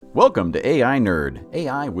Welcome to AI Nerd,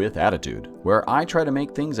 AI with Attitude, where I try to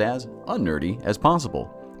make things as unnerdy as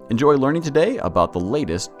possible. Enjoy learning today about the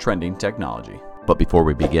latest trending technology. But before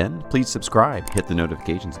we begin, please subscribe, hit the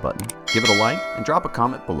notifications button, give it a like, and drop a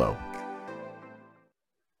comment below.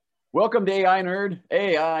 Welcome to AI Nerd,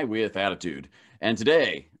 AI with Attitude. And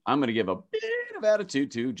today, I'm going to give a bit of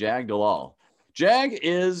attitude to Jag Dalal. Jag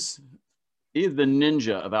is the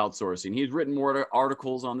ninja of outsourcing. He's written more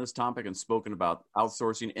articles on this topic and spoken about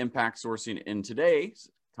outsourcing, impact sourcing in today's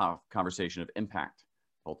conversation of impact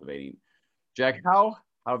cultivating. Jag, how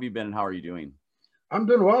have you been and how are you doing? I'm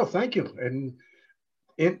doing well, thank you. And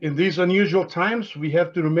in these unusual times, we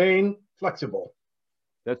have to remain flexible.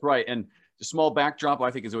 That's right. And the small backdrop,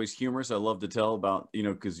 I think, is always humorous. I love to tell about,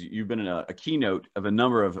 because you've been in a keynote of a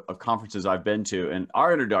number of conferences I've been to. And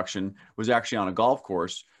our introduction was actually on a golf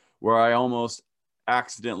course where I almost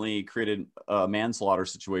accidentally created a manslaughter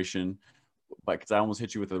situation because I almost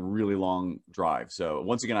hit you with a really long drive. So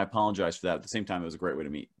once again, I apologize for that. At the same time, it was a great way to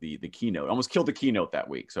meet the keynote. I almost killed the keynote that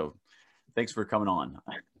week. So thanks for coming on.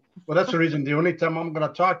 Well, that's the reason. The only time I'm going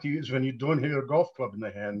to talk to you is when you don't have your golf club in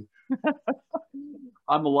the hand.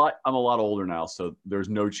 I'm a lot older now, so there's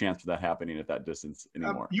no chance for that happening at that distance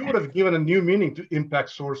anymore. You would have given a new meaning to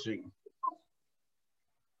impact sourcing.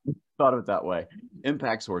 Thought of it that way.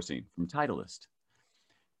 Impact sourcing from Titleist.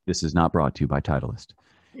 This is not brought to you by Titleist.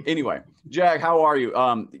 Anyway, Jag, how are you?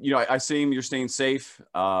 I assume you're staying safe.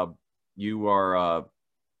 You are,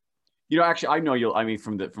 actually, I know you'll. I mean,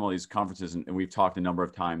 from all these conferences, and we've talked a number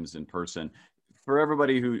of times in person. For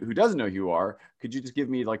everybody who doesn't know who you are, could you just give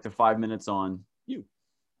me like the 5 minutes on you?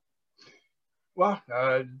 Well,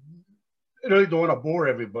 I really don't want to bore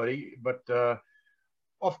everybody, but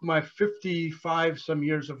of my 55 some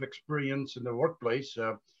years of experience in the workplace,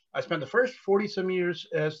 I spent the first 40 some years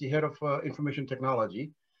as the head of information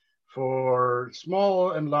technology for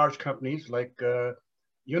small and large companies like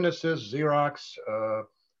Unisys, Xerox,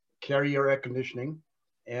 Carrier Air Conditioning,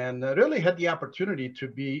 and really had the opportunity to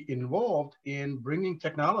be involved in bringing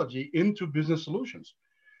technology into business solutions.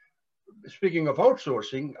 Speaking of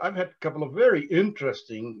outsourcing, I've had a couple of very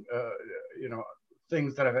interesting,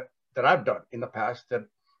 things that I've done in the past that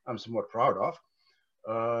I'm somewhat proud of.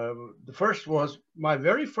 The first was my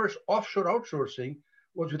very first offshore outsourcing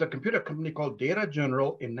was with a computer company called Data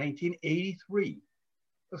General in 1983.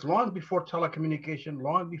 That's long before telecommunication,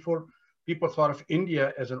 long before people thought of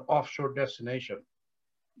India as an offshore destination.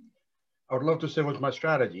 I would love to say it was my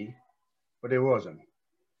strategy, but it wasn't.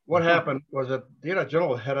 What happened was that Data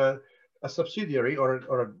General had a subsidiary or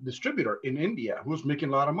a distributor in India who was making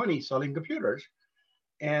a lot of money selling computers.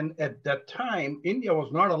 And at that time, India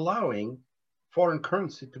was not allowing foreign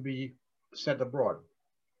currency to be sent abroad.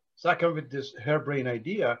 So I come with this harebrained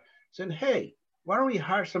idea saying, hey, why don't we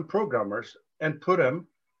hire some programmers and put them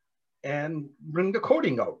and bring the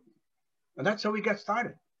coding out? And that's how we got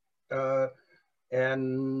started.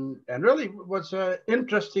 And really was an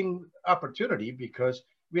interesting opportunity because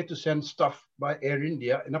we had to send stuff by Air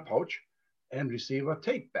India in a pouch and receive a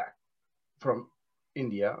tape back from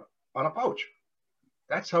India on a pouch.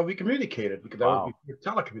 That's how we communicated because that was before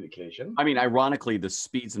telecommunication. I mean, ironically, the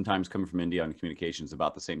speed sometimes coming from India on communication is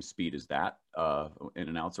about the same speed as that in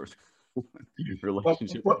an outsourced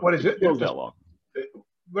relationship. Well, what is it? It goes that long. The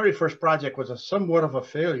very first project was somewhat of a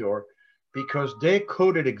failure because they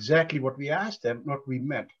coded exactly what we asked them, what we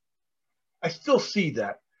meant. I still see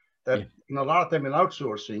that a lot of time in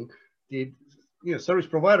outsourcing, the service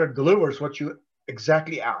provider delivers what you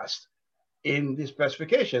exactly asked in the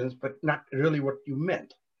specifications, but not really what you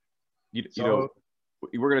meant. We're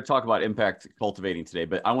going to talk about impact cultivating today,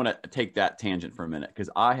 but I want to take that tangent for a minute because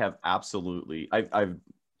I have absolutely, I've a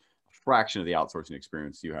fraction of the outsourcing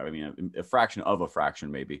experience you have. I mean, a fraction of a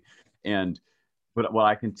fraction maybe. But what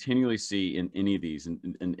I continually see in any of these,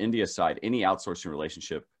 in India's side, any outsourcing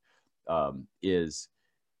relationship is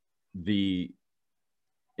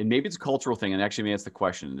and maybe it's a cultural thing, and actually maybe that's the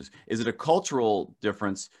question, is it a cultural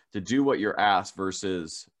difference to do what you're asked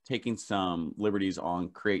versus taking some liberties on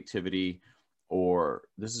creativity, or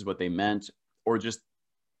this is what they meant, or just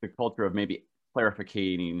the culture of maybe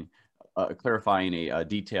clarifying a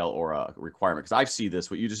detail or a requirement? Because I see this,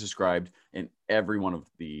 what you just described, in every one of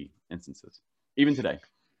the instances, even today.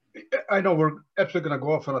 I know we're absolutely going to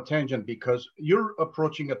go off on a tangent because you're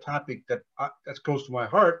approaching a topic that's close to my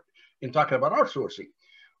heart in talking about outsourcing.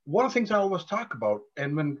 One of the things I always talk about,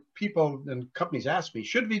 and when people and companies ask me,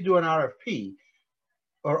 should we do an RFP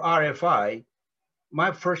or RFI?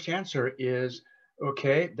 My first answer is,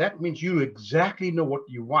 okay, that means you exactly know what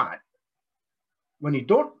you want. When you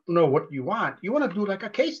don't know what you want to do like a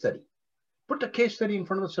case study. put the case study in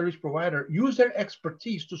front of the service provider, use their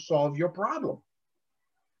expertise to solve your problem.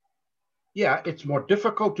 Yeah, it's more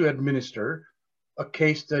difficult to administer a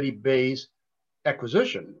case study based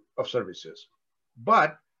acquisition of services.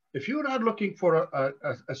 But if you're not looking for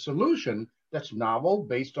a solution that's novel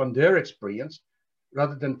based on their experience,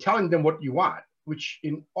 rather than telling them what you want, which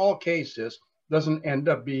in all cases doesn't end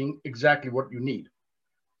up being exactly what you need.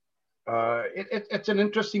 It's an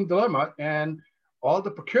interesting dilemma, and all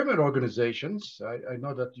the procurement organizations, I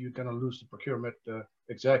know that you're going to lose the procurement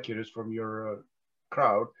executives from your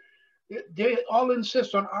crowd, they all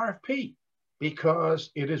insist on RFP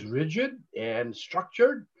because it is rigid and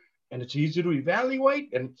structured, and it's easy to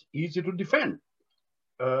evaluate and it's easy to defend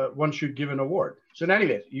once you give an award. So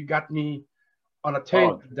anyways, you got me on a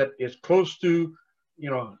tangent that is close to,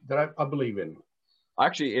 that I believe in.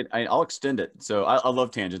 Actually, I'll extend it. So I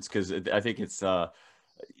love tangents because I think it's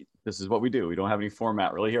this is what we do. We don't have any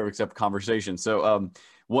format really here except conversation. So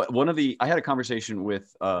I had a conversation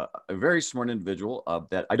with a very smart individual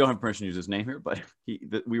that I don't have permission to use his name here, but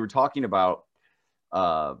we were talking about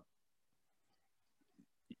the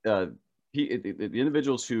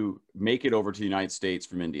individuals who make it over to the United States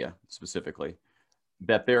from India specifically,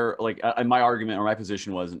 that they're like, and my argument or my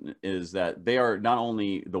position is that they are not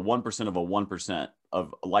only the 1% of a 1%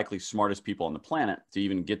 of likely smartest people on the planet to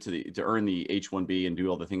even get to earn the H-1B and do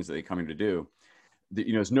all the things that they're coming to do.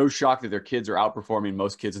 It's no shock that their kids are outperforming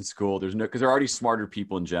most kids in school. Because they're already smarter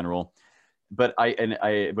people in general. But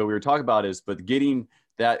we were talking about but getting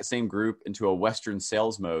that same group into a Western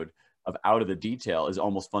sales mode of out of the detail is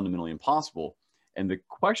almost fundamentally impossible. And the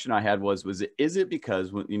question I had is it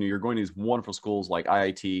because when you're going to these wonderful schools like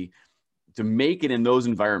IIT, to make it in those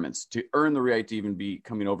environments, to earn the right to even be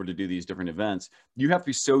coming over to do these different events, you have to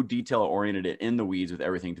be so detail oriented and in the weeds with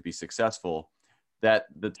everything to be successful, that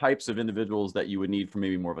the types of individuals that you would need for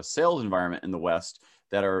maybe more of a sales environment in the West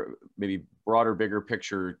that are maybe broader, bigger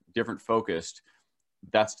picture, different focused,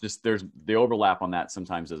 that's just, there's the overlap on that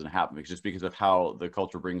sometimes doesn't happen. It's just because of how the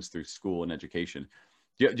culture brings through school and education.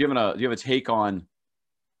 Do you have a take on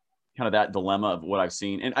kind of that dilemma of what I've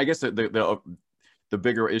seen? And I guess the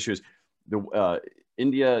bigger issue is the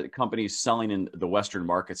India companies selling in the Western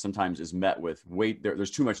market sometimes is met with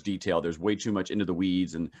there's too much detail. There's way too much into the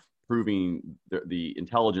weeds and proving the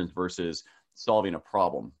intelligence versus solving a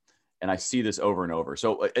problem. And I see this over and over.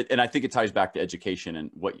 So, and I think it ties back to education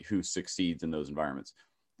and who succeeds in those environments.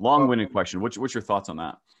 Long-winded question. What's your thoughts on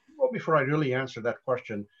that? Well, before I really answer that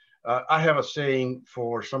question, I have a saying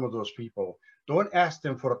for some of those people: don't ask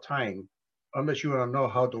them for a time unless you want to know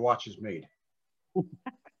how the watch is made.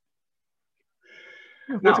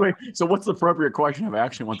 So what's the appropriate question if I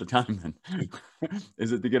actually want the time then?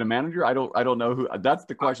 Is it to get a manager? I don't know who. That's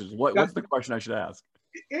the question. What's the question I should ask?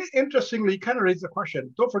 Interestingly, you kind of raised the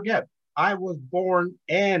question. Don't forget, I was born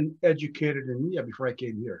and educated in India before I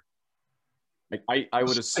came here. I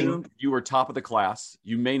would assume you were top of the class.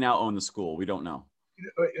 You may now own the school. We don't know.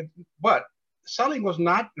 But selling was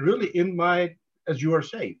not really in my, as you were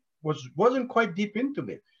saying, wasn't quite deep into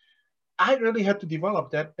me. I really had to develop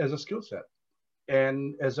that as a skill set.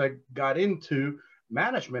 And as I got into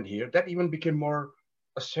management here, that even became more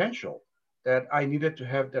essential, that I needed to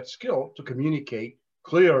have that skill to communicate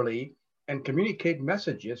clearly and communicate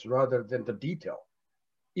messages rather than the detail.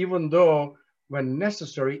 Even though when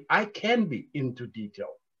necessary, I can be into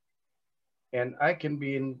detail. And I can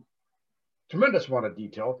be in tremendous amount of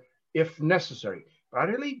detail if necessary. But I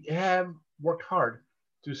really have worked hard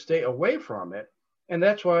to stay away from it. And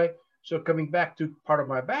that's why, so coming back to part of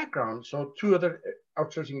my background, so two other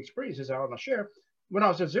outsourcing experiences I want to share. When I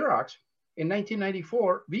was at Xerox in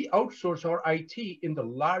 1994, we outsourced our IT in the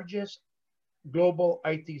largest global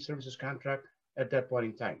IT services contract at that point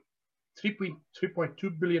in time,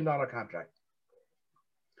 $3.2 billion contract.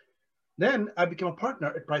 Then I became a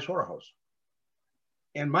partner at Price Waterhouse.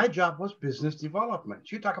 And my job was business development.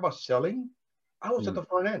 So you talk about selling, I was at the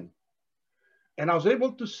front end. And I was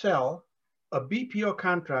able to sell a BPO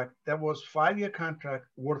contract that was 5-year contract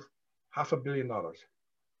worth $500 million.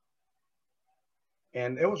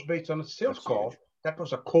 And it was based on a sales call. That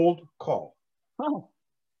was a cold call. Oh.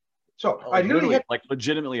 So I really had, like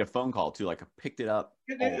legitimately a phone call too, like I picked it up.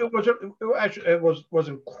 It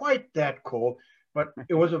wasn't quite that cold, but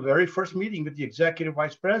it was a very first meeting with the executive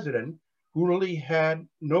vice president who really had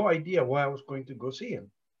no idea why I was going to go see him.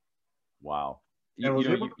 Wow. And was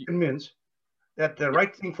able to convince that the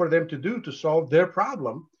right thing for them to do to solve their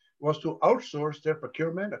problem was to outsource their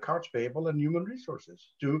procurement, accounts payable, and human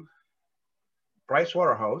resources to Price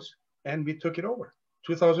Waterhouse, and we took it over.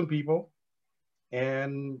 2,000 people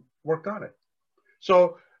and worked on it.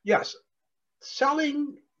 So yes,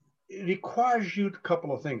 selling it requires you a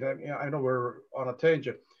couple of things. I know we're on a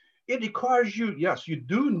tangent. It requires you, yes, you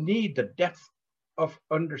do need the depth of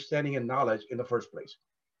understanding and knowledge in the first place,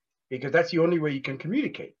 because that's the only way you can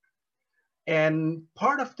communicate. And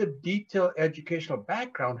part of the detailed educational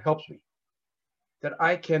background helps me that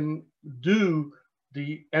I can do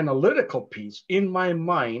the analytical piece in my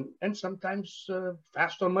mind and sometimes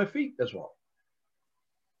fast on my feet as well.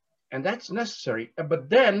 And that's necessary. But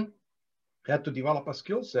then I had to develop a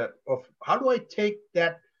skill set of how do I take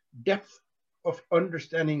that depth of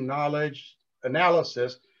understanding, knowledge,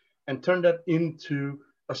 analysis, and turn that into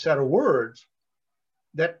a set of words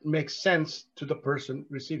that makes sense to the person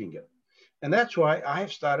receiving it. And that's why I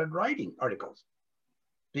have started writing articles,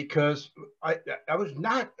 because I was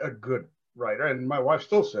not a good writer, and my wife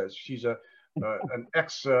still says she's an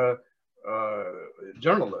ex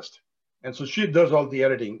journalist, and so she does all the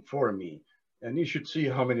editing for me. And you should see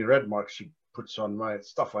how many red marks she puts on my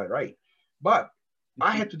stuff I write. But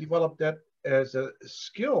I had to develop that as a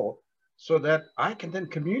skill so that I can then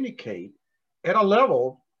communicate at a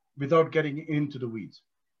level without getting into the weeds.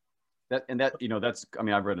 That's, I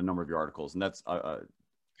mean, I've read a number of your articles, and that's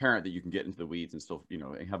apparent that you can get into the weeds and still,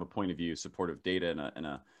 have a point of view, supportive data, and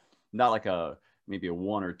not like maybe a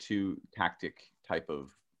one or two tactic type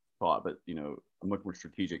of thought, but, a much more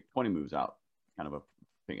strategic 20 moves out kind of a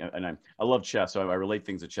thing. And I love chess, so I relate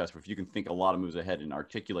things to chess. But if you can think a lot of moves ahead and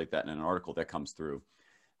articulate that in an article, that comes through.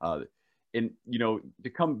 And to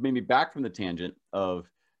come maybe back from the tangent of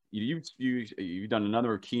you've done a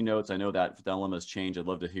number of keynotes. I know that Dilemma has changed. I'd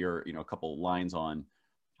love to hear a couple lines on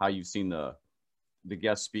how you've seen the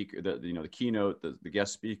guest speaker, the keynote, the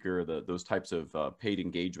guest speaker, those types of paid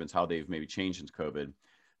engagements, how they've maybe changed since COVID.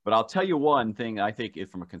 But I'll tell you one thing I think is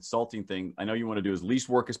from a consulting thing. I know you want to do as least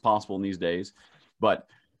work as possible in these days, but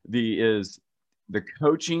the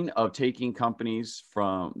coaching of taking companies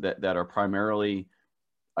from that are primarily,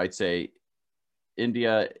 I'd say,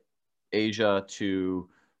 India, Asia to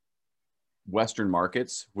Western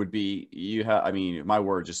markets would be, I mean, my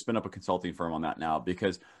word, just spin up a consulting firm on that now,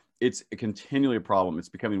 because it's continually a problem. It's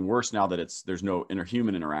becoming worse now that there's no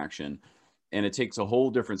human interaction, and it takes a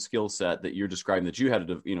whole different skill set that you're describing that you had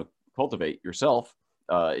to, cultivate yourself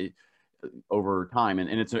over time. And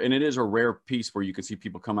it is a rare piece where you can see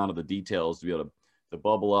people come out of the details to be able to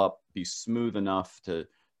bubble up, be smooth enough to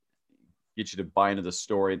get you to buy into the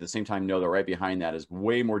story. At the same time, know that right behind that is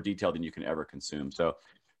way more detail than you can ever consume. So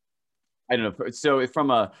I don't know. So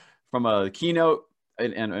from a keynote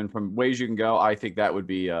and from ways you can go, I think that would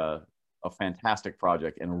be a fantastic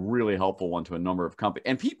project and a really helpful one to a number of companies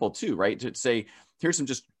and people too, right? To say, here's some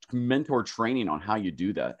just mentor training on how you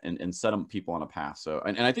do that and set them people on a path. So,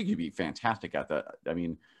 and I think you'd be fantastic at that. I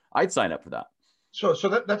mean, I'd sign up for that. So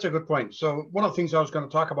that's a good point. So one of the things I was going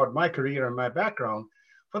to talk about my career and my background,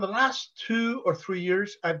 for the last 2 or 3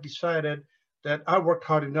 years, I've decided that I worked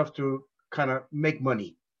hard enough to kind of make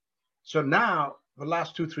money. So now, the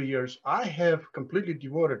last 2, 3 years, I have completely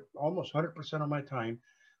devoted almost 100% of my time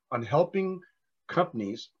on helping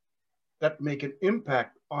companies that make an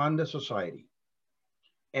impact on the society.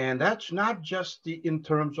 And that's not just in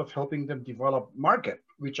terms of helping them develop market,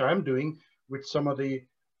 which I'm doing with some of the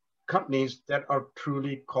companies that are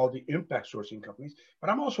truly called the impact sourcing companies, but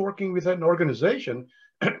I'm also working with an organization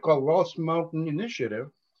called Wells Mountain Initiative,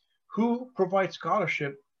 who provides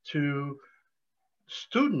scholarship to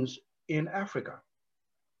students in Africa.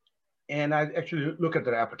 And I actually look at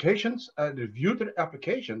their applications, review their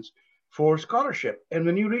applications for scholarship. And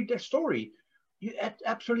when you read their story, you're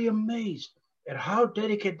absolutely amazed at how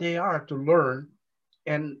dedicated they are to learn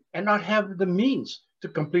and not have the means to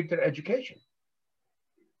complete their education.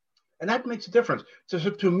 And that makes a difference. So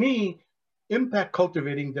to me, impact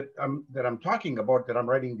cultivating that I'm talking about, that I'm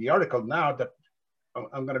writing the article now, that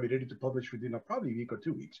I'm going to be ready to publish within probably a week or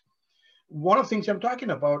 2 weeks. One of the things I'm talking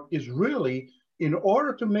about is really, in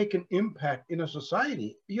order to make an impact in a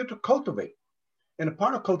society, you have to cultivate. And a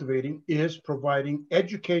part of cultivating is providing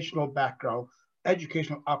educational background,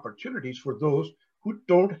 educational opportunities for those who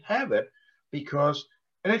don't have it, because,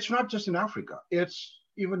 and it's not just in Africa, it's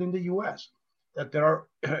even in the US, that there are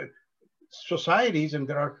societies and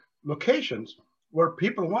there are locations where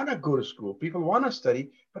people want to go to school, people want to study,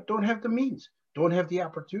 but don't have the means, don't have the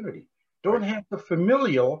opportunity, don't have the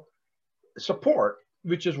familial support,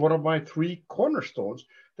 which is one of my 3 cornerstones,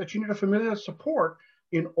 that you need a familial support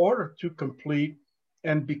in order to complete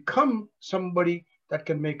and become somebody that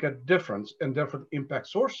can make a difference. And therefore, impact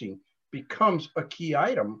sourcing becomes a key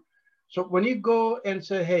item. So when you go and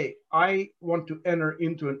say, hey, I want to enter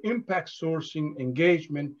into an impact sourcing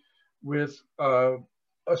engagement with a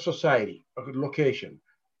society, a location,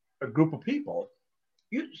 a group of people,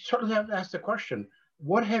 you sort of have to ask the question,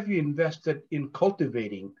 what have you invested in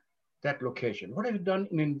cultivating that location? What have you done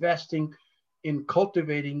in investing in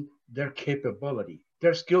cultivating their capability,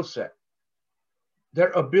 their skill set,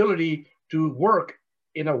 their ability to work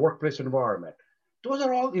in a workplace environment? Those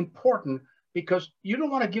are all important because you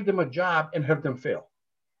don't want to give them a job and have them fail.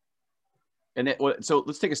 So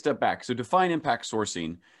let's take a step back. So define impact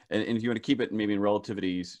sourcing, and if you want to keep it maybe in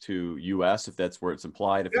relativities to U.S., if that's where it's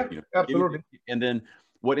implied. If Yeah, absolutely. And then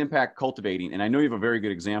what impact cultivating? And I know you have a very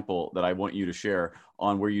good example that I want you to share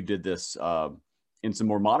on where you did this in some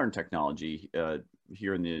more modern technology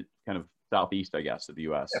here in the kind of southeast, I guess, of the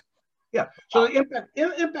U.S. Yeah. So the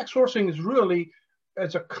impact sourcing is really,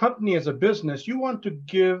 as a company, as a business, you want to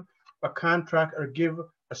give a contract or give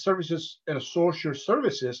a services and a source your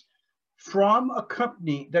services from a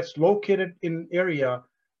company that's located in an area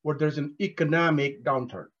where there's an economic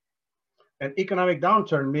downturn. An economic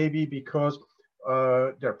downturn may be because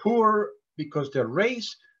they're poor, because their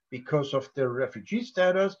race, because of their refugee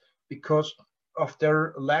status, because of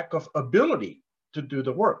their lack of ability to do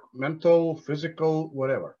the work, mental, physical,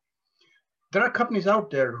 whatever. There are companies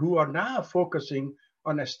out there who are now focusing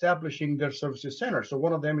on establishing their services center. So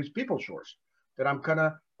one of them is PeopleSource that I'm kind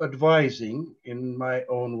of advising in my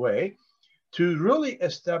own way to really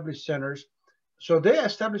establish centers. So they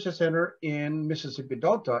established a center in Mississippi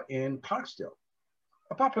Delta in Clarksdale,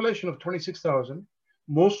 a population of 26,000,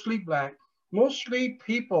 mostly Black, mostly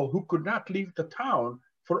people who could not leave the town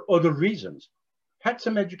for other reasons, had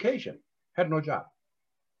some education, had no job.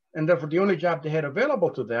 And therefore, the only job they had available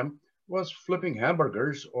to them was flipping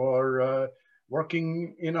hamburgers or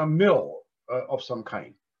working in a mill of some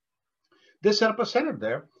kind. They set up a center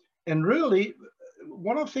there, and really,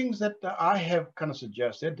 one of the things that I have kind of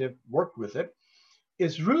suggested, they've worked with it,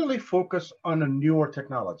 is really focus on a newer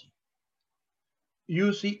technology.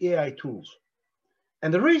 Use the AI tools.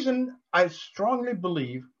 And the reason I strongly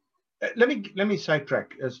believe, let me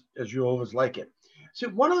sidetrack as you always like it. See,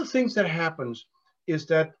 one of the things that happens is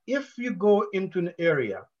that if you go into an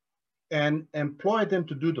area and employ them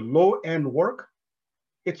to do the low end work,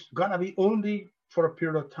 it's gonna be only for a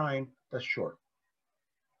period of time that's short.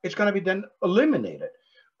 It's going to be then eliminated.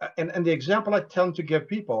 And the example I tend to give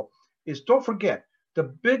people is, don't forget,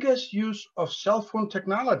 the biggest use of cell phone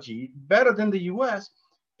technology, better than the US,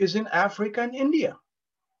 is in Africa and India.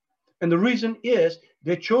 And the reason is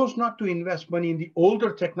they chose not to invest money in the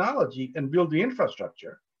older technology and build the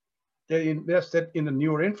infrastructure. They invested in the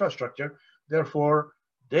newer infrastructure. Therefore,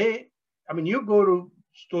 you go to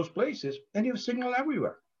those places and you have signal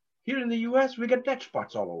everywhere. Here in the US, we get dead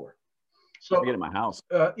spots all over. So I get in my house.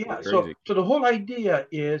 So the whole idea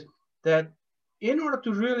is that in order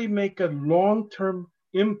to really make a long-term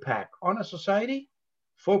impact on a society,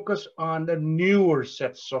 focus on the newer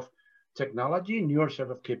sets of technology, newer set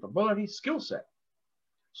of capabilities, skill set,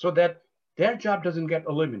 so that their job doesn't get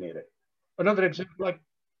eliminated. Another example,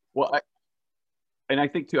 I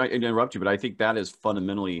think too, I interrupt you, but I think that is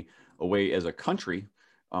fundamentally a way as a country,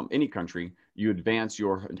 any country, you advance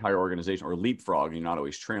your entire organization or leapfrog, and you're not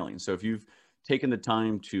always trailing. So if you've taken the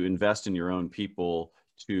time to invest in your own people,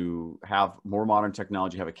 to have more modern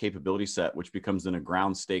technology, have a capability set, which becomes then a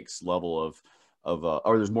ground stakes level of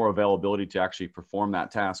or there's more availability to actually perform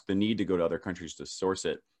that task, the need to go to other countries to source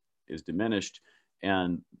it is diminished.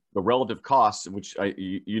 And the relative costs, which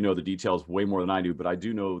you know the details way more than I do, but I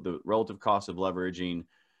do know the relative cost of leveraging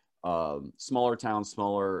smaller towns,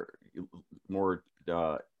 smaller, more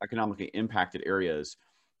economically impacted areas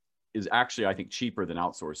is actually, I think, cheaper than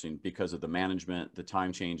outsourcing because of the management, the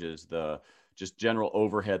time changes, the just general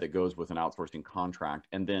overhead that goes with an outsourcing contract.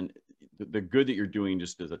 And then the good that you're doing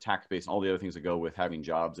just as a tax base and all the other things that go with having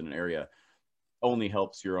jobs in an area only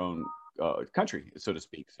helps your own country, so to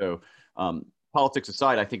speak. So politics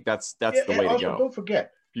aside, I think that's the way to go. Don't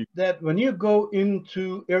forget that when you go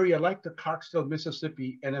into area like the Clarksdale,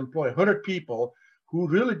 Mississippi, and employ 100 people who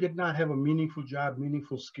really did not have a meaningful job,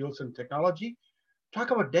 meaningful skills and technology,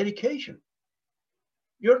 talk about dedication.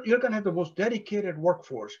 You're going to have the most dedicated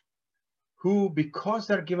workforce who, because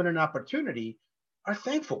they're given an opportunity, are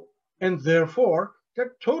thankful. And therefore,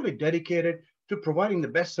 they're totally dedicated to providing the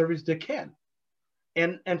best service they can.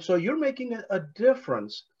 And so you're making a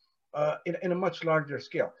difference in a much larger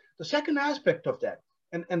scale. The second aspect of that,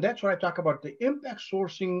 and that's what I talk about, the impact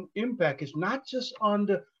sourcing impact is not just on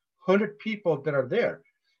the 100 people that are there.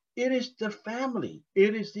 It is the family.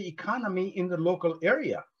 It is the economy in the local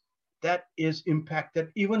area that is impacted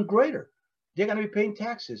even greater. They're going to be paying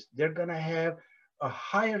taxes. They're going to have a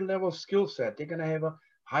higher level skill set. They're going to have a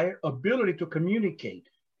higher ability to communicate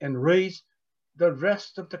and raise the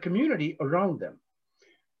rest of the community around them.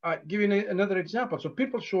 Give you another example. So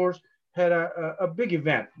People Shores had a big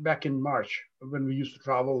event back in March when we used to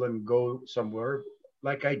travel and go somewhere,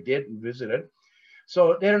 like I did and visited.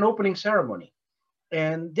 So they had an opening ceremony,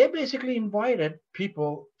 and they basically invited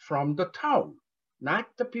people from the town, not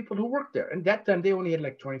the people who worked there. And that time they only had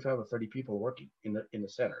like 25 or 30 people working in the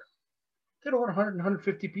center. They had over 100,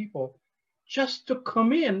 150 people just to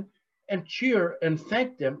come in and cheer and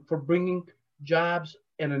thank them for bringing jobs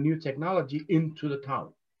and a new technology into the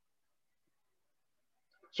town.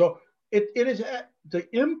 So it is the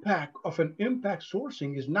impact of an impact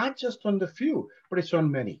sourcing is not just on the few, but it's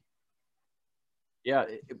on many. Yeah.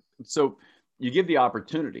 So you give the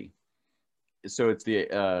opportunity. So it's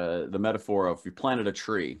the metaphor of you planted a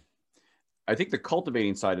tree. I think the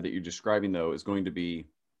cultivating side of that you're describing though is going to be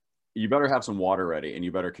you better have some water ready and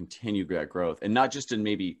you better continue that growth, and not just in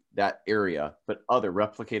maybe that area, but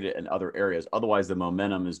replicate it in other areas. Otherwise the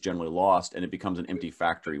momentum is generally lost and it becomes an empty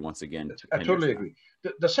factory once again. I totally agree.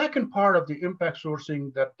 The second part of the impact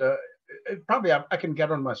sourcing that probably I can get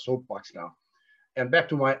on my soapbox now and back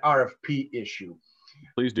to my RFP issue.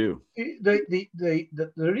 Please do.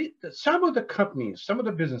 Some of the companies, some of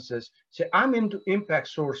the businesses say, I'm into impact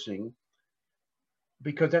sourcing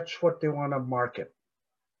because that's what they want to market.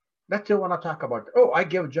 That's what they want to talk about. Oh, I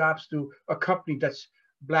give jobs to a company that's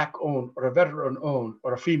Black owned or a veteran owned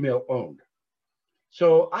or a female owned.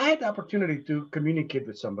 So I had the opportunity to communicate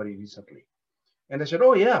with somebody recently. And they said,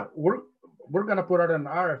 oh yeah, we're going to put out an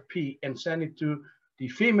RFP and send it to the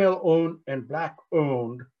female owned and Black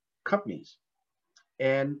owned companies.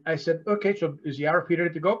 And I said, okay, so is the RFP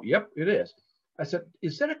ready to go? Yep, it is. I said,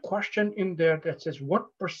 is there a question in there that says what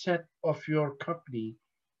 % of your company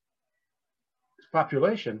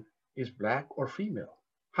population is Black or female?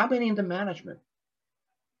 How many in the management?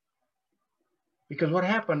 Because what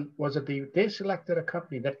happened was that they selected a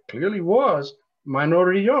company that clearly was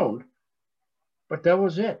minority owned, but that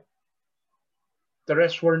was it. The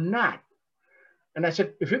rest were not. And I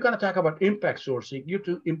said, if you're going to talk about impact sourcing, you have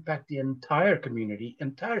to impact the entire community,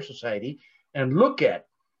 entire society, and look at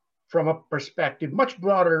from a perspective much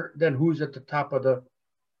broader than who's at the top of the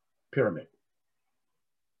pyramid.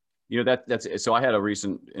 You know, that's so I had a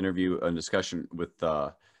recent interview and discussion with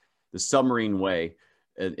the Submarine Way,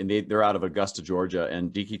 and they're out of Augusta, Georgia,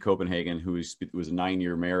 and Deke Copenhagen, who was a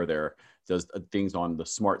 9-year mayor there, does things on the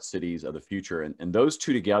smart cities of the future. And those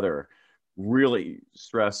two together really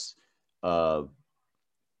stress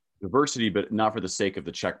diversity, but not for the sake of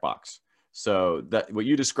the checkbox. So that what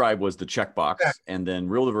you described was the checkbox, and then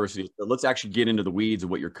real diversity. So let's actually get into the weeds of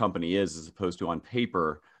what your company is, as opposed to on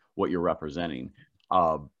paper what you're representing.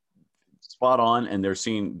 Spot on, and they're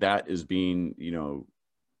seeing that as being, you know,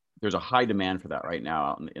 there's a high demand for that right now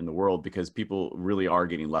out in the world, because people really are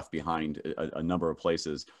getting left behind a number of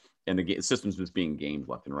places, and the system's just being gamed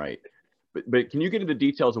left and right. But can you get into the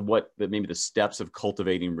details of what maybe the steps of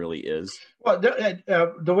cultivating really is? Well,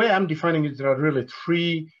 the way I'm defining it, there are really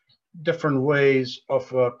 3 different ways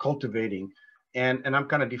of cultivating, and I'm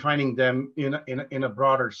kind of defining them in a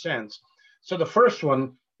broader sense. So the first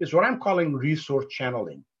one is what I'm calling resource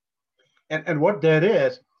channeling, and what that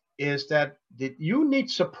is that you need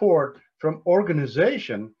support from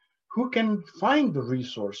organization who can find the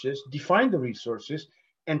resources, define the resources,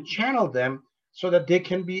 and channel them so that they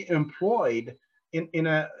can be employed in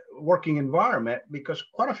a working environment, because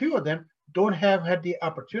quite a few of them don't have had the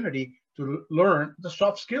opportunity to learn the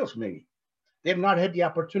soft skills. Maybe they've not had the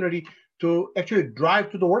opportunity to actually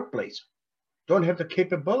drive to the workplace, don't have the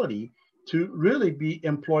capability to really be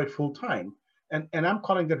employed full time. And I'm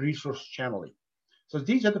calling that resource channeling. So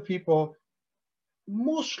these are the people,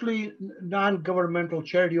 mostly non-governmental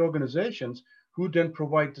charity organizations, who then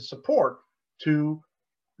provide the support to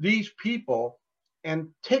these people and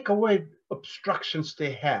take away obstructions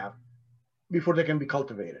they have before they can be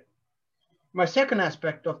cultivated. My second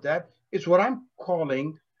aspect of that is what I'm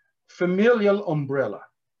calling familial umbrella.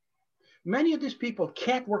 Many of these people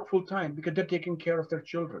can't work full time because they're taking care of their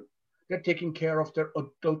children. They're taking care of their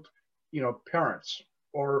adult, parents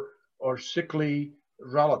or sickly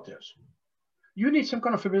relatives. You need some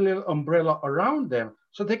kind of familial umbrella around them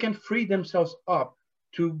so they can free themselves up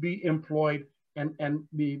to be employed and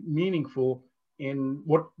be meaningful in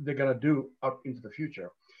what they're going to do out into the future.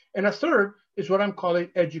 And a third is what I'm calling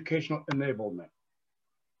educational enablement.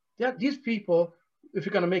 These people, if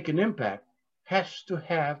you're going to make an impact, has to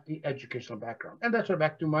have the educational background. And that's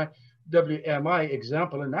back to my WMI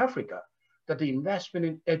example in Africa, that the investment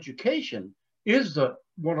in education is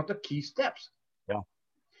one of the key steps. Yeah.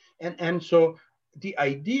 And so the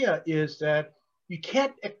idea is that you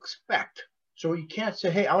can't expect, so you can't say,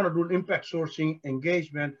 hey, I want to do an impact sourcing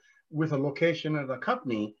engagement with a location and a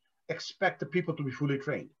company expect the people to be fully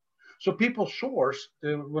trained. So People Source,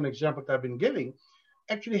 the one example that I've been giving,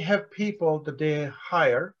 actually have people that they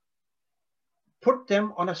hire, put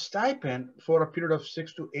them on a stipend for a period of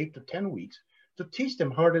 6 to 8 to 10 weeks to teach them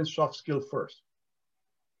hard and soft skill first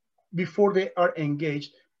before they are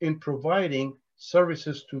engaged in providing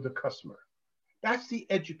services to the customer. That's the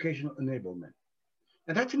educational enablement.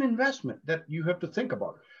 And that's an investment that you have to think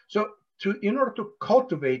about. So in order to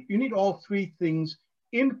cultivate, you need all three things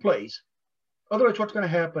in place. Otherwise, what's going to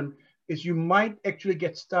happen is you might actually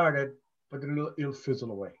get started, but it'll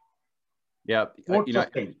fizzle away. Yeah.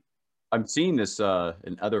 I'm seeing this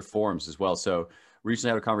in other forums as well. So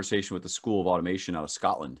recently had a conversation with the School of Automation out of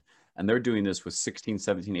Scotland, and they're doing this with 16,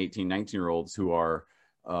 17, 18, 19-year-olds who are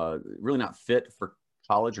really not fit for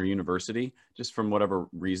college or university, just from whatever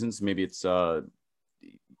reasons. Maybe it's,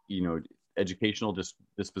 educational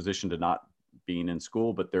disposition to not being in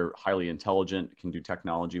school, but they're highly intelligent, can do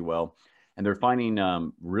technology well. And they're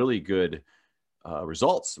finding really good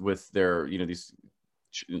results with their, these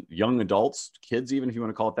young adults, kids, even if you want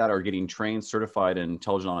to call it that, are getting trained, certified in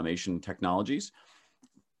intelligent automation technologies.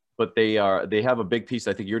 But they have a big piece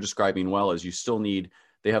I think you're describing well, is you still need,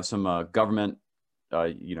 they have some government,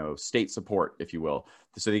 state support, if you will.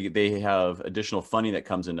 So they have additional funding that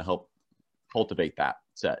comes in to help cultivate that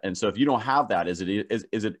set. And so if you don't have that, is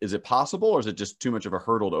it possible, or is it just too much of a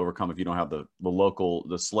hurdle to overcome if you don't have the local,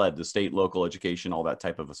 the SLED, the state local education, all that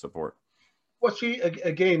type of a support? Well, see,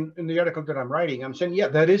 again, in the article that I'm writing, I'm saying, yeah,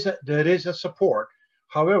 there is a support.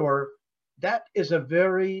 However, that is a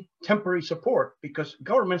very temporary support because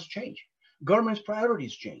governments change, government's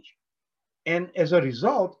priorities change. And as a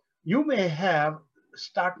result, you may have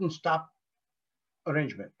start and stop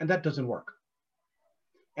arrangement, and that doesn't work.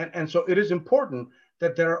 And so it is important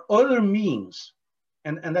that there are other means,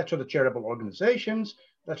 and that's for the charitable organizations,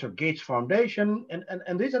 that's for Gates Foundation,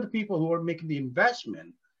 and these are the people who are making the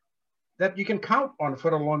investment that you can count on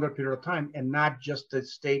for a longer period of time, and not just the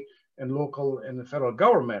state and local and the federal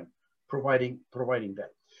government providing that.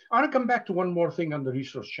 I want to come back to one more thing on the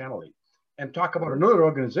resource channeling and talk about another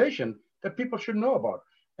organization that people should know about,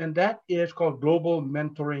 and that is called Global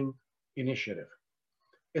Mentoring Initiative.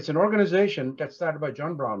 It's an organization that started by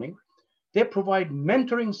John Browning. They provide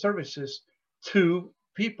mentoring services to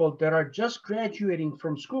people that are just graduating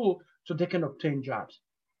from school so they can obtain jobs.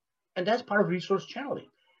 And that's part of resource channeling,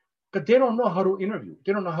 because they don't know how to interview.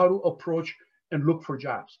 They don't know how to approach and look for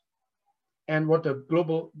jobs. And what the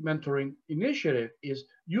Global Mentoring Initiative is,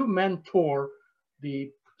 you mentor the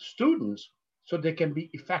students so they can be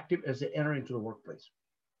effective as they enter into the workplace.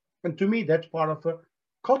 And to me, that's part of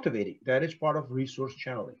cultivating. That is part of resource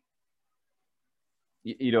channeling.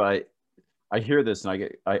 I hear this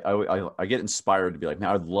and I get inspired to be like, man,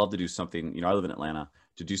 I'd love to do something. I live in Atlanta,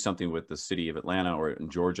 to do something with the city of Atlanta or in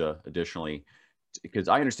Georgia additionally, because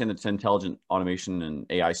I understand the intelligent automation and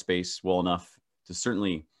AI space well enough to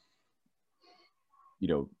certainly,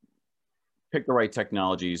 pick the right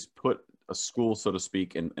technologies, put a school, so to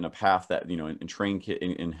speak, in a path that, and train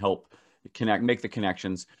and help connect, make the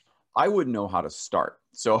connections. I wouldn't know how to start.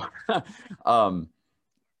 So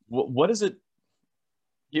what is it?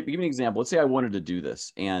 Give me an example. Let's say I wanted to do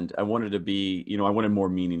this and I wanted to be, I wanted more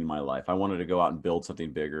meaning in my life. I wanted to go out and build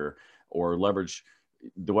something bigger or leverage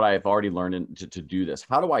what I have already learned to do this.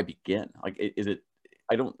 How do I begin? Like,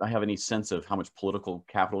 I don't have any sense of how much political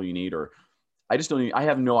capital you need, or I just don't, I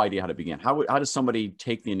have no idea how to begin. How does somebody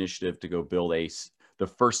take the initiative to go build the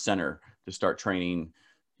first center to start training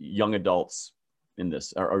young adults in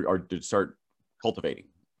this, or to start cultivating?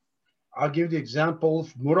 I'll give the example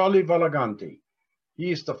of Murali Valaganti.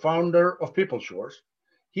 He is the founder of PeopleSource.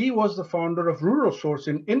 He was the founder of Rural Source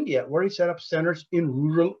in India, where he set up centers in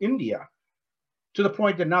rural India, to the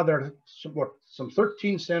point that now there are some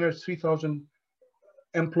 13 centers, 3,000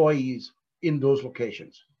 employees in those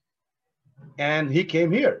locations. And he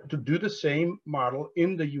came here to do the same model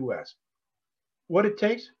in the US. What it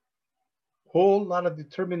takes? Whole lot of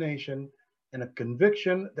determination and a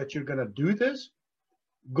conviction that you're going to do this.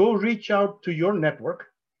 Go reach out to your network.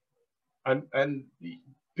 And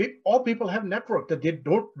all people have network that they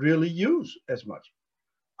don't really use as much.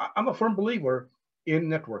 I'm a firm believer in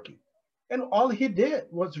networking. And all he did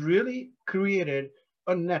was really created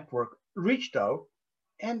a network, reached out,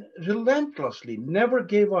 and relentlessly never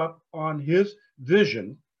gave up on his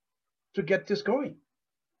vision to get this going.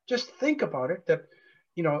 Just think about it, that,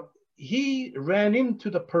 he ran into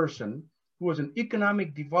the person who was an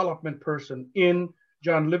economic development person in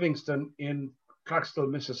John Livingston in Clarksville,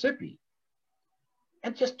 Mississippi,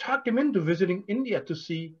 and just talked him into visiting India to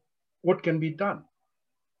see what can be done.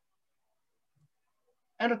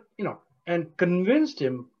 and and convinced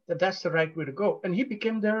him that that's the right way to go, and he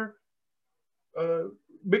became their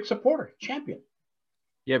big supporter, champion.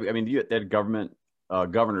 Yeah, I mean, you had government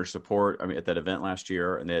governor support. I mean, at that event last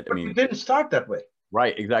year, and that, I But mean, it didn't start that way.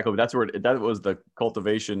 right, exactly. That's where that was the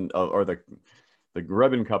cultivation of, or the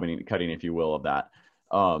ribbon cutting, if you will, of that.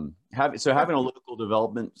 Having a local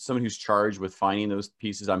development, someone who's charged with finding those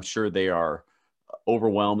pieces, I'm sure they are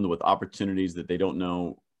overwhelmed with opportunities that they don't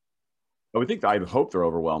know. I hope they're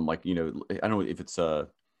overwhelmed. Like, I don't know if it's not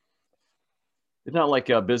like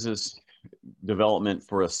a business development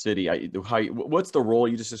for a city. What's the role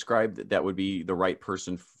you just described that would be the right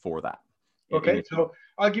person for that? Okay, so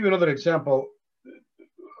I'll give you another example.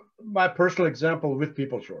 My personal example with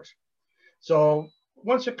People Shores. So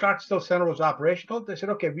once the Clarksdale Center was operational, they said,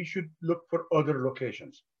 okay, we should look for other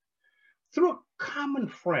locations. Through a common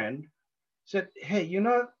friend, said, hey,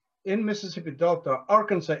 in Mississippi Delta,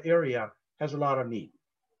 Arkansas area has a lot of need.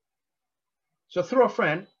 So through a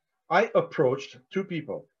friend, I approached two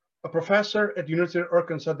people, a professor at the University of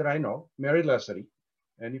Arkansas that I know, Mary Leslie,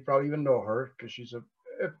 and you probably even know her because she's a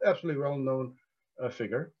absolutely well-known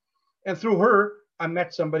figure. And through her, I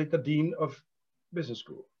met somebody, the dean of business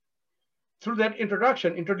school. Through that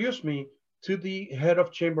introduction, introduced me to the head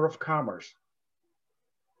of Chamber of Commerce,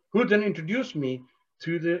 who then introduced me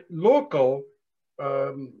to the local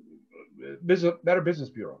Better Business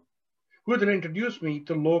Bureau, who then introduced me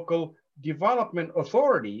to local development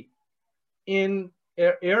authority in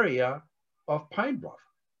area of Pine Bluff,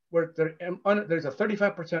 where there's a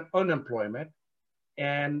 35% unemployment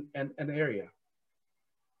and an area.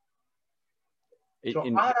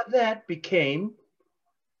 So out of that became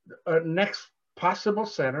a next possible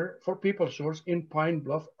center for People Shores in Pine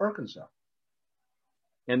Bluff, Arkansas.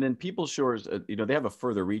 And then People Shores, they have a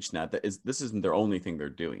further reach now. This isn't their only thing they're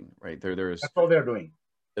doing, right? That's all they're doing.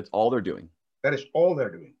 That's all they're doing. That is all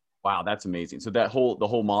they're doing. Wow, that's amazing. So the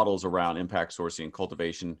whole model is around impact sourcing and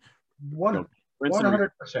cultivation. 100%.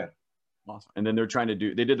 Awesome. And then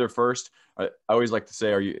they did their first. I always like to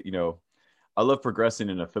say, I love progressing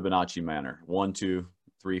in a Fibonacci manner. 1, 2,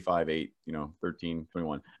 3, 5, 8, 13,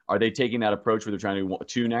 21. Are they taking that approach where they're trying to do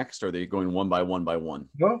 2 next? Or are they going one by one by one?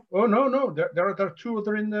 No. Oh, no. There are 2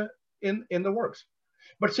 that are in the works.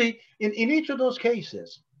 But see, in each of those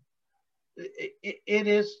cases,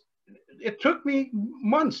 it took me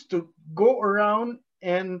months to go around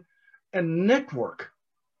and network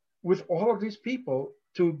with all of these people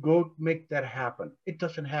to go make that happen. It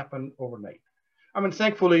doesn't happen overnight. I mean,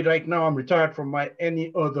 thankfully, right now I'm retired from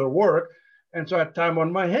any other work, and so I have time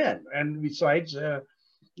on my hand. And besides,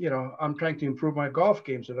 I'm trying to improve my golf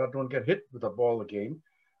game so that I don't get hit with a ball again.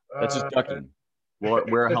 That's just ducking.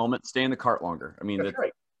 Wear a helmet, stay in the cart longer. I mean, that's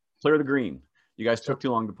right. Clear the green. You guys took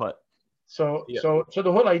too long to putt. So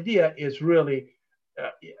the whole idea is really,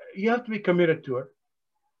 you have to be committed to it.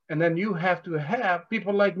 And then you have to have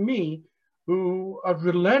people like me who are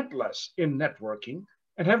relentless in networking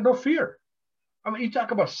and have no fear. I mean, you talk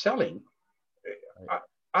about selling.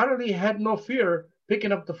 I really had no fear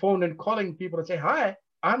picking up the phone and calling people and say, hi,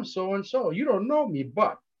 I'm so-and-so. You don't know me,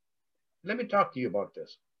 but let me talk to you about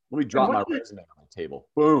this. Let me drop my resume on the table.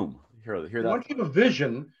 Boom. Hear that. Once you have a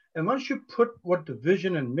vision, and once you put what the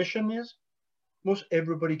vision and mission is, most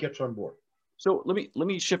everybody gets on board. So let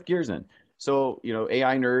me shift gears then. So,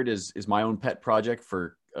 AI Nerd is my own pet project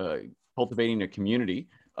for cultivating a community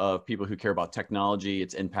of people who care about technology,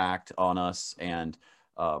 its impact on us, and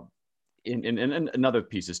another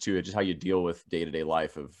pieces too, just how you deal with day-to-day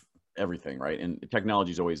life of everything, right? And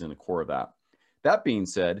technology is always in the core of that. That being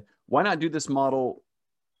said, why not do this model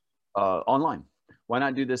online? Why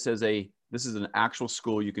not do this this is an actual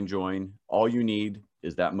school you can join. All you need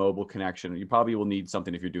is that mobile connection. You probably will need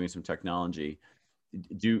something if you're doing some technology.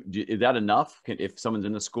 Is that enough? If someone's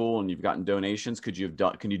in the school and you've gotten donations, can you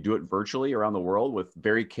do it virtually around the world with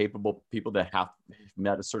very capable people that have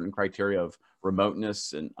met a certain criteria of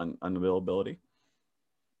remoteness and unavailability?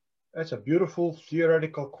 That's a beautiful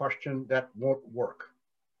theoretical question that won't work.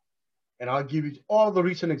 And I'll give you all the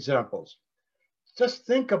recent examples. Just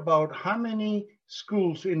think about how many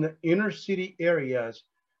schools in the inner city areas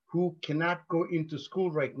who cannot go into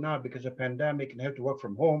school right now because of pandemic and have to work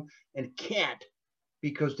from home and can't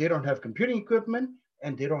because they don't have computing equipment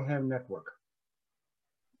and they don't have network.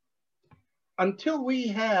 Until we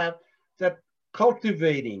have that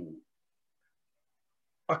cultivating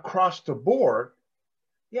across the board,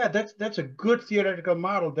 yeah, that's a good theoretical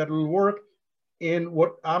model that will work in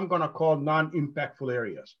what I'm going to call non-impactful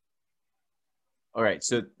areas. All right.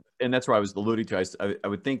 So, and that's where I was alluding to. I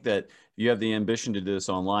would think that if you have the ambition to do this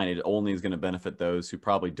online, it only is going to benefit those who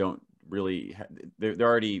probably don't really, they're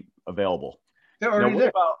already available. They're Now, already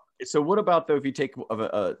there. what about though, if you take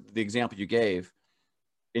the example you gave,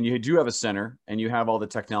 and you do have a center and you have all the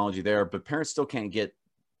technology there, but parents still can't get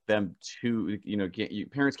them to,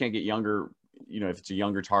 parents can't get younger, if it's a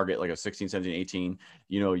younger target, like a 16, 17, 18,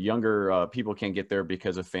 younger people can't get there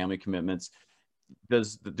because of family commitments. Do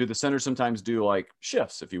the centers sometimes do like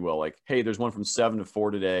shifts, if you will, like, hey, there's one from 7 to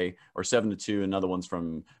 4 today, or 7 to 2, another one's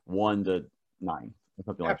from 1 to 9, or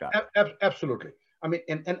something like that? Absolutely. I mean,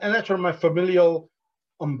 and that's where my familial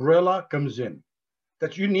umbrella comes in,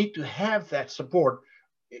 that you need to have that support.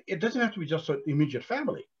 It doesn't have to be just an immediate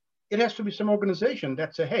family. It has to be some organization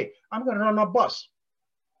that say, hey, I'm going to run a bus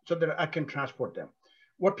so that I can transport them.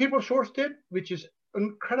 What People Shores did, which is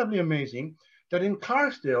incredibly amazing, that in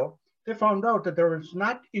Clarksdale, they found out that there was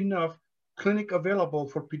not enough clinic available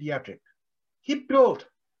for pediatric. He built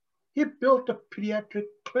a pediatric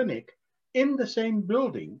clinic in the same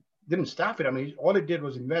building, didn't staff it. I mean, all it did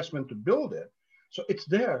was investment to build it. So it's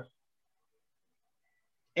there.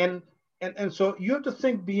 And so you have to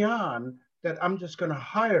think beyond that. I'm just going to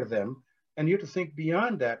hire them. And you have to think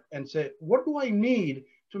beyond that and say, what do I need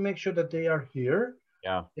to make sure that they are here?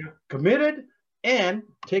 Yeah. They're committed, and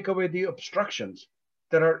take away the obstructions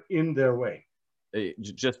that are in their way.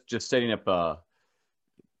 Just setting up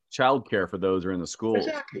childcare for those who are in the school.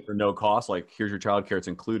 Exactly. For no cost. Like, here's your childcare; it's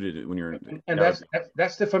included when you're. And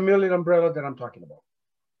that's the familial umbrella that I'm talking about.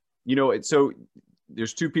 So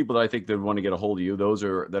there's two people that I think that want to get a hold of you. Those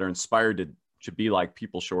that are inspired to be like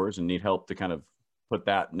People Shores and need help to kind of put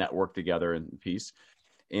that network together in peace.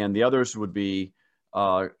 And the others would be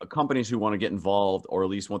companies who want to get involved, or at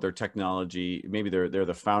least want their technology. Maybe they're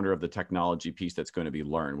the founder of the technology piece that's going to be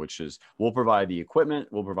learned, which is, we'll provide the equipment,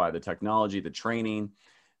 we'll provide the technology, the training,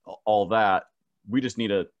 all that. We just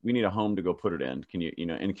need a home to go put it in. Can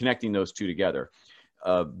and connecting those two together.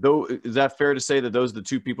 Though, is that fair to say that those are the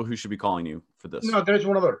two people who should be calling you for this? No, there's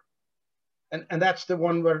one other. And that's the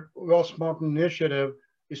one where Wells Mountain Initiative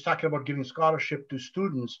is talking about giving scholarship to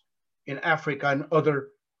students in Africa and other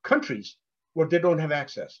countries where they don't have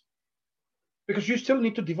access. Because you still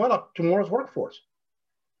need to develop tomorrow's workforce.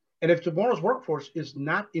 And if tomorrow's workforce is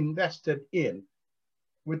not invested in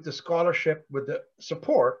with the scholarship, with the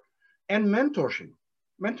support and mentoring.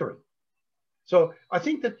 So I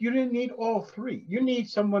think that you need all three. You need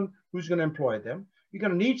someone who's going to employ them. You're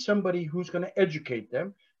going to need somebody who's going to educate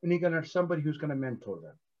them, and you're going to have somebody who's going to mentor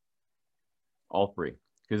them. All three,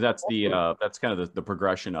 because that's that's kind of the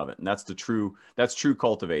progression of it, and that's true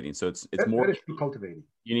cultivating. So it's more true cultivating.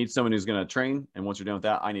 You need someone who's going to train, and once you're done with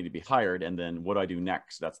that, I need to be hired, and then what do I do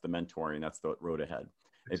next? That's the mentoring. That's the road ahead.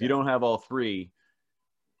 Exactly. If you don't have all three,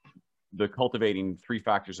 the cultivating, 3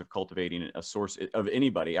 factors of cultivating a source of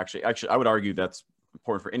anybody, actually, I would argue that's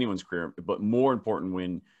important for anyone's career, but more important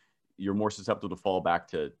when you're more susceptible to fall back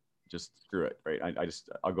to just screw it, right?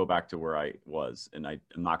 I'll go back to where I was, and I'm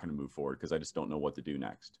not going to move forward because I just don't know what to do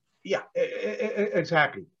next. Yeah,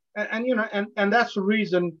 exactly. And that's the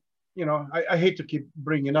reason, I hate to keep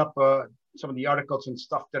bringing up some of the articles and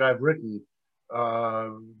stuff that I've written.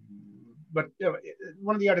 But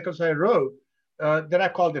one of the articles I wrote, that I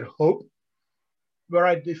called it Hope, where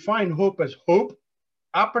I define hope as hope,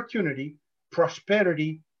 opportunity,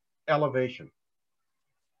 prosperity, elevation.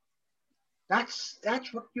 That's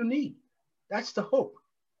what you need. That's the hope.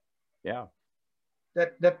 Yeah.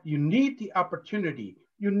 That you need the opportunity.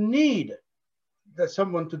 You need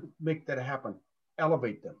someone to make that happen,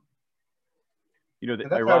 elevate them. That's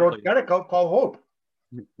why I wrote an article called Hope.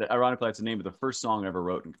 Ironically, that's the name of the first song I ever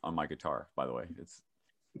wrote on my guitar, by the way. It's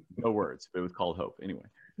no words, but it was called Hope. Anyway,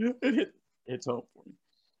 it's hope for me.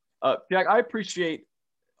 Jack, I appreciate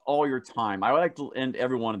all your time. I would like to end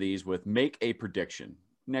every one of these with make a prediction.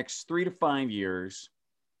 Next 3 to 5 years,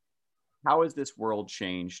 how has this world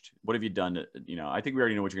changed? What have you done to, I think we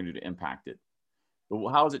already know what you're going to do to impact it. But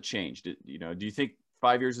how has it changed? Do you think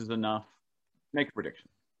 5 years is enough? Make a prediction.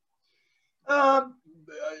 I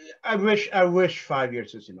wish 5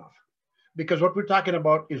 years is enough, because what we're talking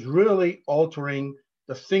about is really altering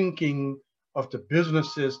the thinking of the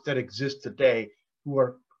businesses that exist today, who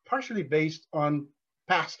are partially based on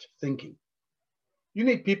past thinking. You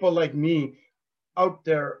need people like me out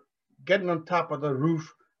there getting on top of the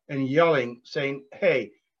roof and yelling, saying,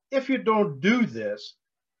 hey, if you don't do this,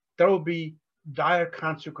 there will be dire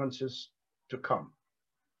consequences to come.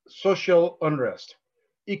 Social unrest,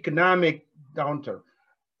 economic downturn.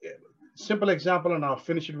 Simple example, and I'll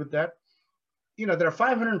finish it with that. There are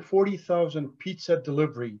 540,000 pizza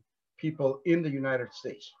delivery people in the United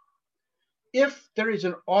States. If there is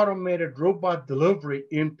an automated robot delivery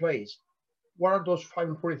in place, what are those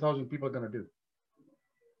 540,000 people going to do?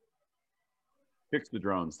 fix the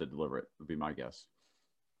drones that deliver it would be my guess.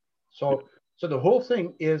 So the whole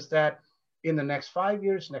thing is that in the next 5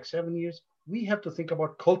 years, next 7 years, we have to think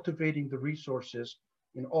about cultivating the resources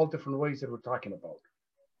in all different ways that we're talking about.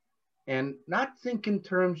 And not think in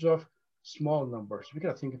terms of small numbers. We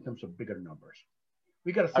got to think in terms of bigger numbers.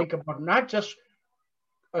 We got to think about not just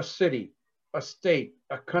a city, a state,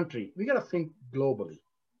 a country. We got to think globally.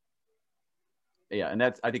 Yeah, and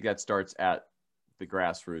I think that starts at the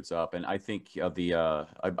grassroots up. And I think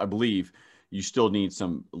I believe you still need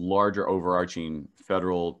some larger overarching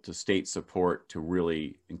federal to state support to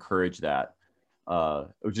really encourage that,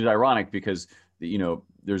 which is ironic because,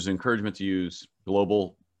 there's encouragement to use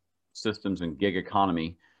global systems and gig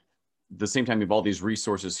economy. At the same time, you have all these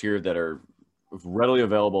resources here that are readily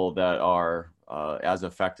available that are as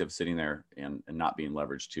effective sitting there and not being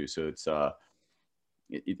leveraged too. So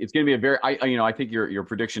it's going to be a very, I think your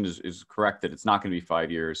prediction is correct that it's not going to be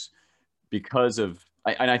 5 years because of,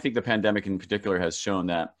 and I think the pandemic in particular has shown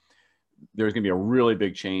that there's going to be a really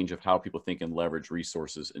big change of how people think and leverage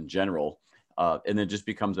resources in general. And then just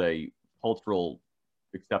becomes a cultural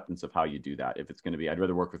acceptance of how you do that. If it's going to be, I'd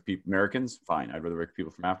rather work with Americans, fine. I'd rather work with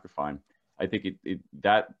people from Africa, fine. I think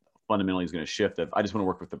that fundamentally is going to shift. I just want to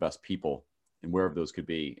work with the best people and wherever those could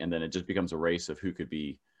be. And then it just becomes a race of who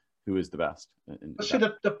is the best. See,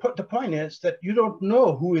 the point is that you don't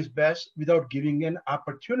know who is best without giving an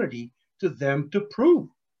opportunity to them to prove.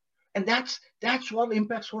 And that's what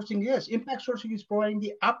impact sourcing is. Impact sourcing is providing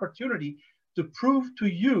the opportunity to prove to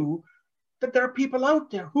you that there are people out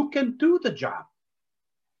there who can do the job.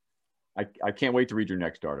 I can't wait to read your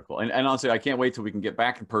next article. And honestly, I can't wait till we can get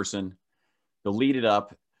back in person to lead it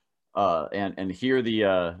up and hear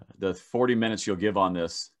the 40 minutes you'll give on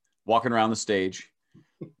this, walking around the stage,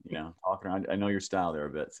 talking around. I know your style there a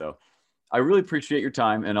bit. So I really appreciate your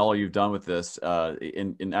time and all you've done with this.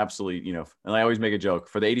 In absolutely, and I always make a joke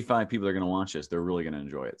for the 85 people that are going to watch this, they're really going to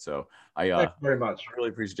enjoy it. So thank you very much. I really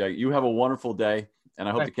appreciate it. You have a wonderful day, and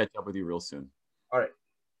I hope to catch up with you real soon. All right.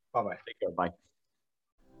 Bye-bye. Take care. Bye.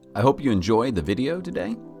 I hope you enjoyed the video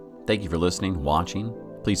today. Thank you for listening, watching.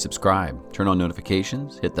 Please subscribe, turn on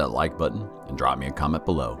notifications, hit that like button, and drop me a comment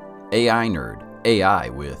below. AI Nerd, AI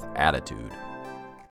with attitude.